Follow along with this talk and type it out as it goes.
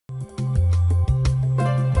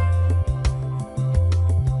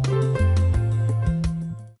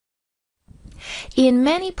In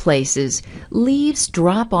many places, leaves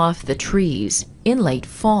drop off the trees in late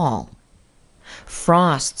fall.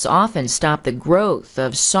 Frosts often stop the growth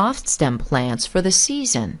of soft-stem plants for the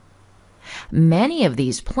season. Many of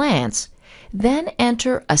these plants then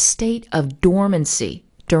enter a state of dormancy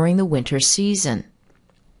during the winter season.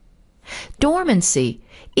 Dormancy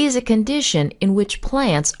is a condition in which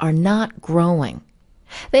plants are not growing.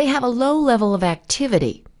 They have a low level of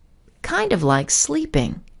activity, kind of like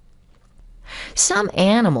sleeping. Some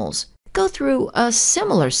animals go through a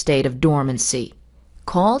similar state of dormancy,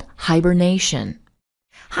 called hibernation.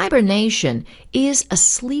 Hibernation is a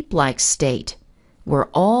sleep-like state where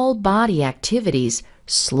all body activities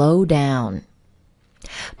slow down.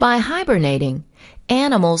 By hibernating,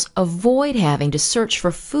 animals avoid having to search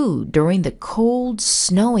for food during the cold,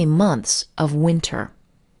 snowy months of winter.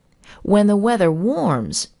 When the weather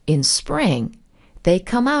warms in spring, they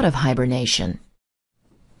come out of hibernation.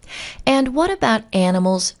 And what about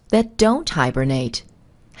animals that don't hibernate?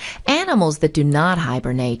 Animals that do not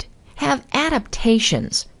hibernate have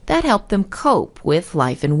adaptations that help them cope with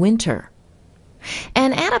life in winter.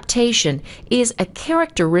 An adaptation is a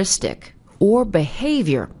characteristic or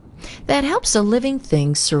behavior that helps a living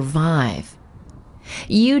thing survive.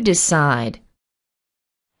 You decide.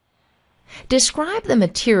 Describe the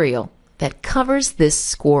material that covers this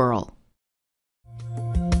squirrel.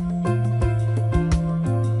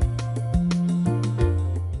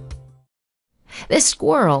 This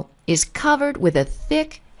squirrel is covered with a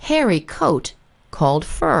thick, hairy coat called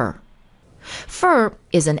fur. Fur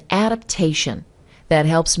is an adaptation that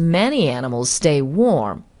helps many animals stay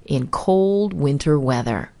warm in cold winter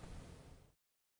weather.